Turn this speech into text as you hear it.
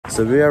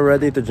So we are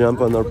ready to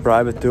jump on our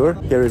private tour.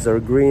 Here is our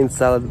green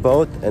salad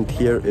boat and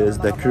here is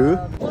the crew.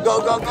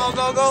 Go, go, go,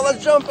 go, go,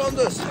 let's jump on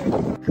this!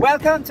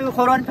 Welcome to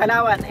Coron,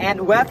 Palawan,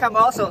 and welcome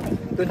also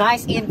to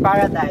Nice in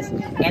Paradise.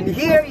 And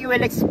here you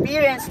will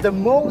experience the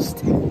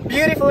most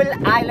beautiful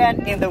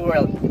island in the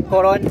world,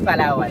 Coron,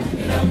 Palawan.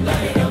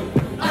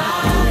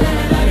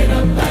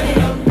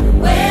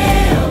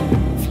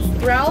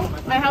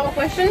 Ralph, I have a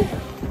question.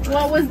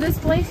 What was this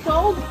place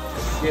called?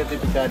 Siete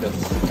Picados.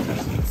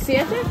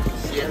 Siete?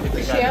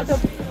 Siete Siete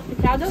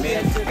Picados?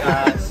 Means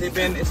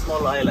 7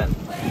 small island.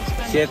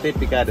 Siete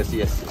Picados,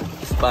 yes.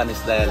 Spanish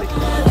dialect.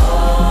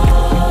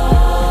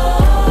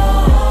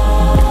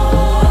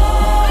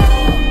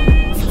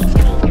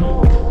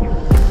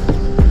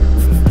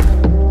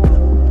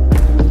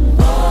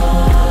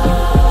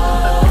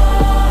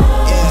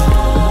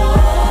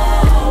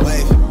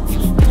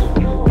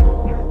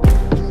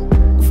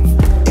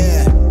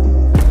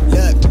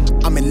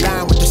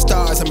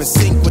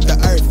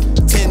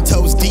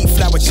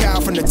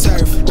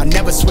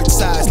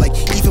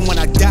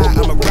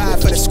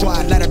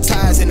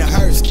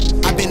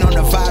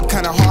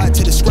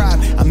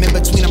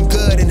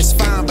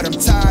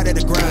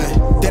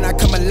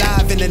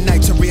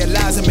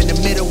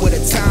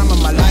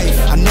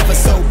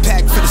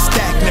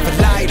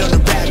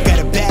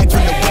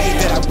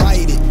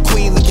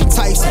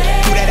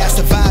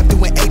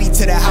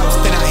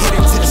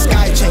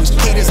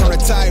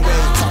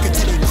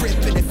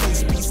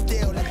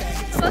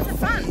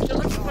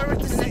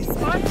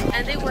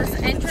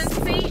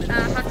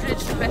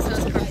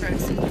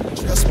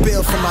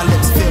 Spill from my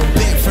lips, feel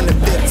big from the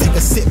bib. Take a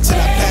sip till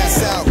I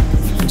pass out.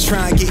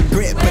 Try and get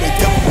grip, but it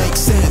don't make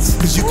sense.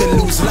 Cause you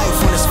can lose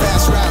life on this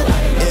fast route.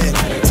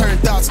 Yeah, turn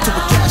thoughts to a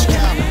cash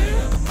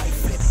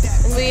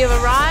cow. We have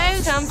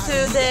arrived, come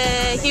to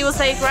the Hill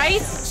Lake,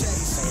 right?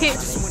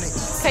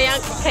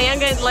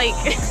 Kayanga Lake.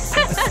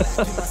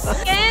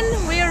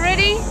 And we are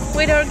ready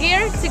with our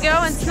gear to go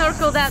and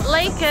snorkel that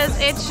lake because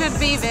it should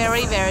be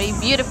very, very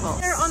beautiful.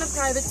 We're on a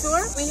private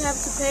tour. We have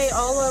to pay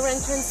all our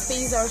entrance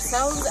fees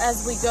ourselves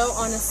as we go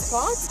on a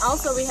spot.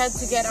 Also, we had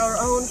to get our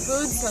own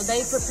food, so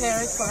they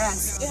prepare it for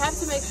us. You have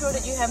to make sure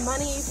that you have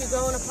money if you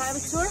go on a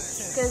private tour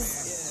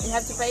because you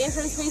have to pay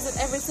entrance fees at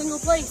every single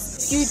place.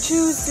 If you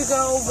choose to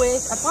go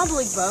with a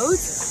public boat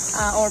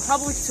or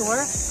public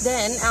tour,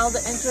 then all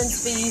the entrance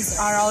fees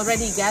are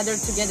already gathered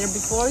together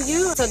before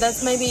you. So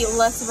that's maybe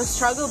less of a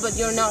struggle, but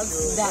you're not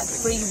that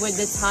free with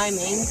the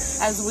timing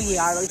as we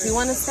are. If you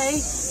want to stay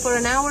for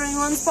an hour in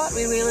one spot,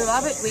 we really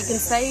love it. We can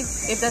stay.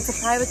 If that's a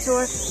private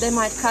tour, they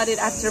might cut it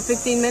after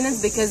 15 minutes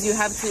because you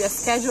have to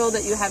schedule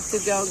that you have to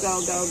go.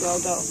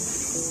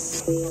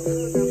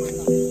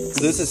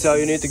 This is how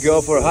you need to go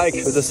for a hike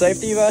with a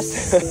safety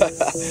vest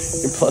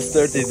in plus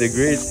 30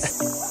 degrees.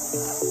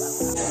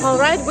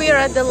 Alright, we are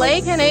at the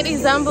lake and it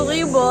is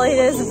unbelievable. It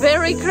is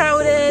very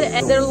crowded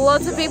and there are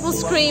lots of people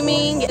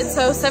screaming.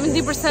 So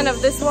 70%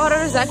 of this water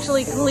is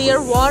actually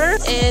clear water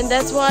and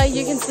that's why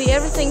you can see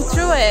everything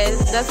through it.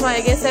 That's why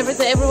I guess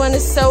everyone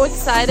is so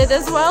excited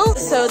as well.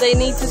 So they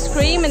need to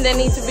scream and they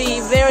need to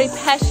be very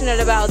passionate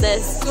about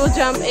this. We'll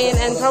jump in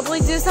and probably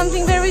do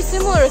something very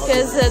similar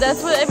because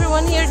that's what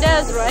everyone here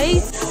does,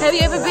 right? Have you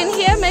ever been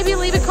here? Maybe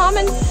leave a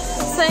comment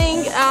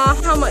saying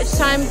how much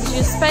time did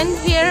you spend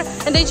here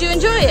and did you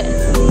enjoy it?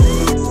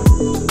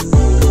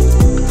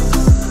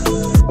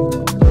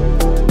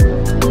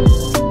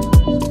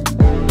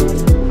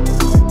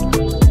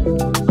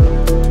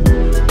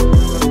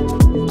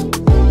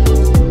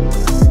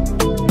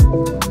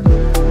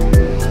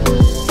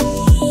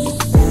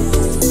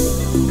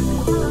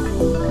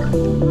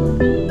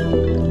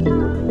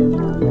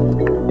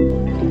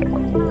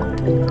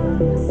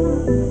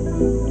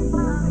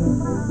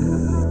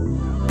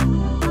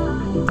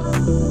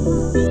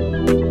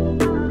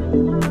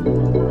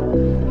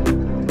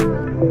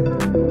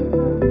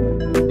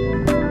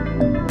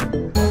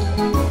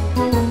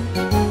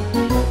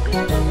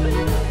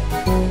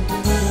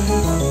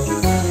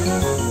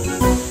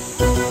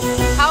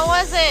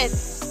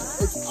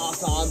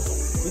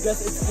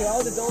 Because it's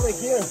crowded over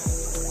here.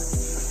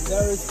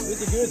 There is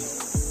pretty good.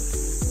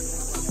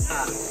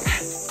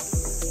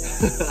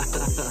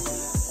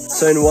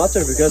 So in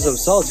water, because of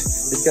salt,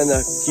 it kind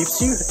of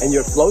keeps you and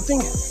you're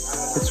floating.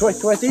 It's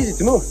quite easy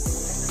to move.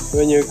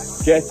 When you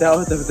get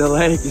out of the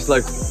lake, it's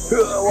like,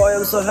 why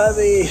am I so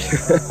heavy?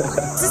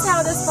 This is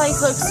how this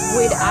place looks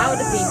without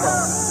the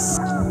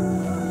people.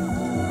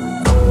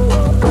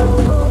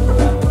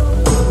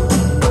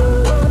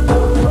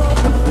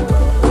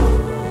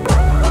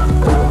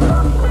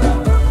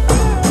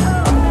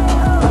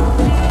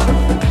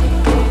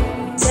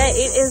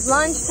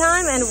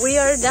 Lunchtime and we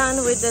are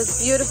done with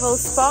this beautiful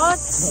spot.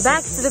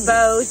 Back to the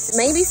boat.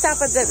 Maybe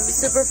stop at the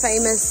super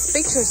famous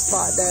picture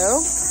spot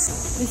though.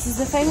 This is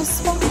the famous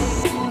spot.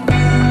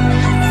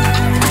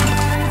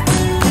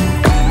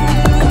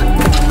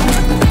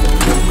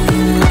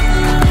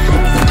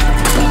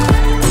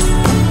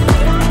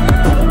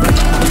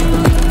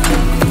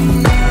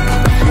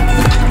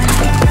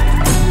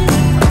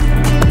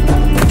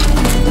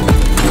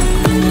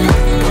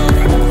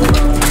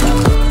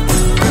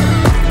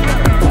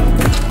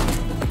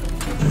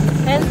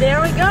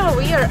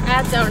 we're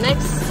at our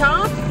next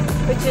stop,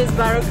 which is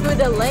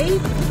Barracuda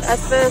Lake. At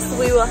first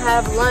we will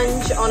have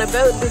lunch on a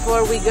boat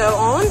before we go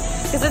on,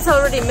 because it's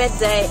already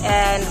midday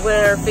and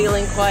we're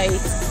feeling quite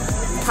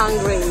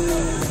hungry.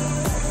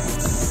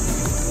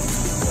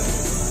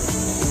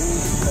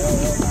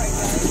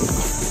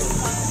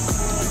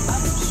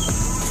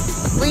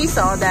 We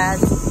saw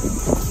that.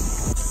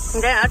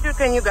 Okay, Artūrs,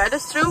 can you guide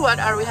us through what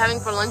are we having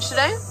for lunch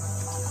today,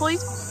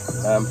 please?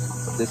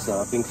 This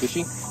pink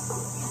fishy,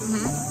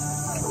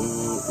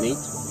 meat,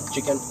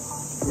 chicken,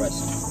 rice,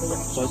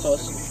 soy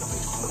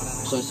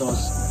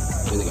sauce,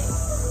 vinegar.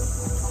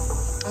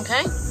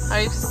 Okay,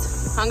 are you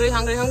hungry?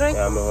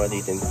 Yeah, I'm already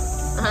eating.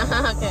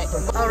 Okay.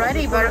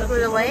 Alrighty,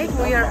 Barracuda Lake,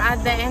 we are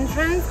at the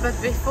entrance, but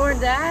before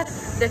that,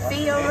 the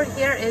fee over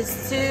here is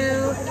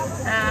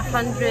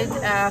 200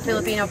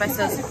 Filipino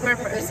pesos per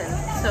person.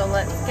 So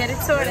let's get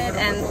it sorted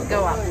and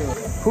go up.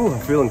 Whew,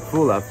 I'm feeling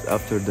full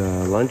after the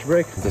lunch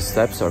break. The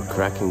steps are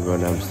cracking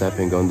when I'm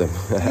stepping on them.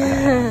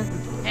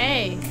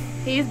 Hey,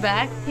 he's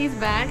back.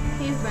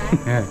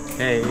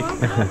 Hey.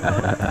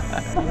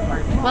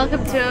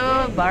 Welcome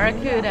to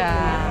Barracuda.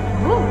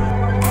 Woo.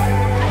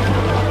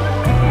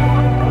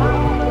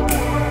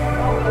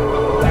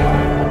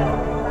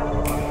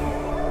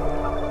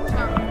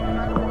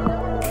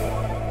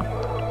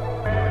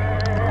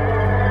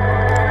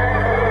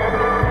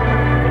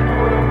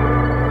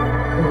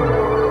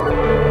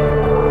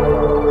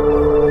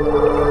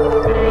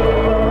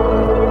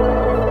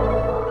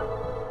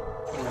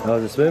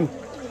 How's the swim?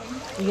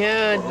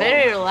 Good,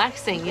 very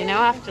relaxing, you know,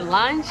 after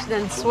lunch,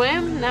 then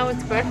swim. Now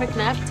it's perfect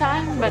nap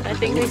time, but I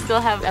think we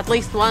still have at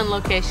least one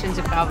location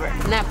to cover.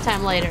 Nap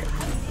time later.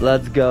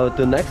 Let's go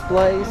to next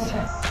place.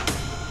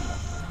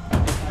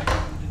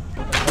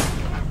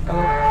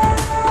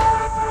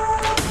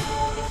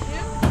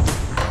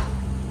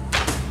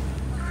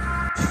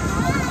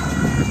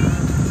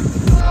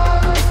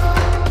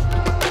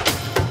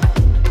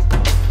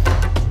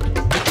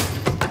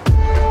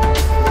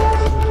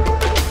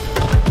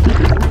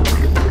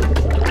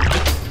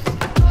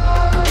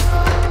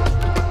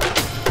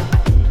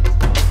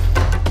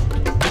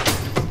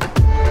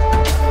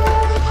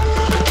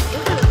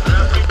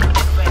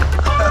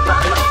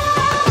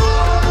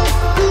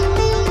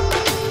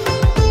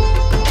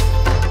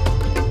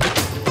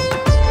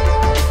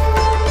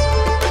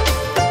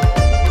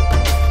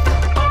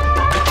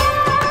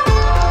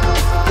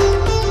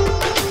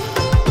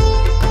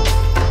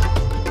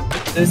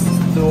 This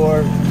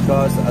tour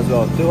costs as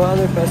well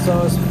 200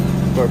 pesos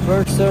per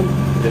person,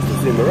 just to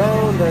swim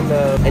around and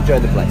enjoy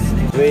the place.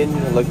 Twin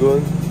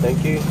Lagoon,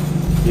 thank you.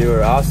 You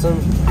were awesome.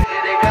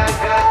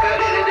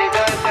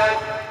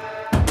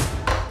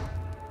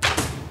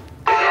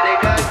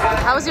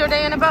 How was your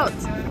day on a boat?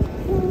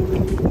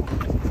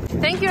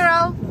 Thank you,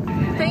 Ro.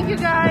 Thank you,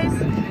 guys.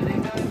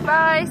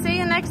 Bye. See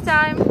you next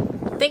time.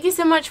 Thank you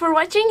so much for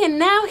watching, and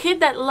now hit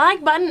that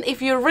like button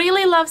if you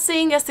really love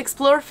seeing us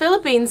explore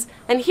Philippines.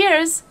 And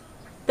here's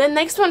the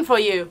next one for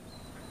you.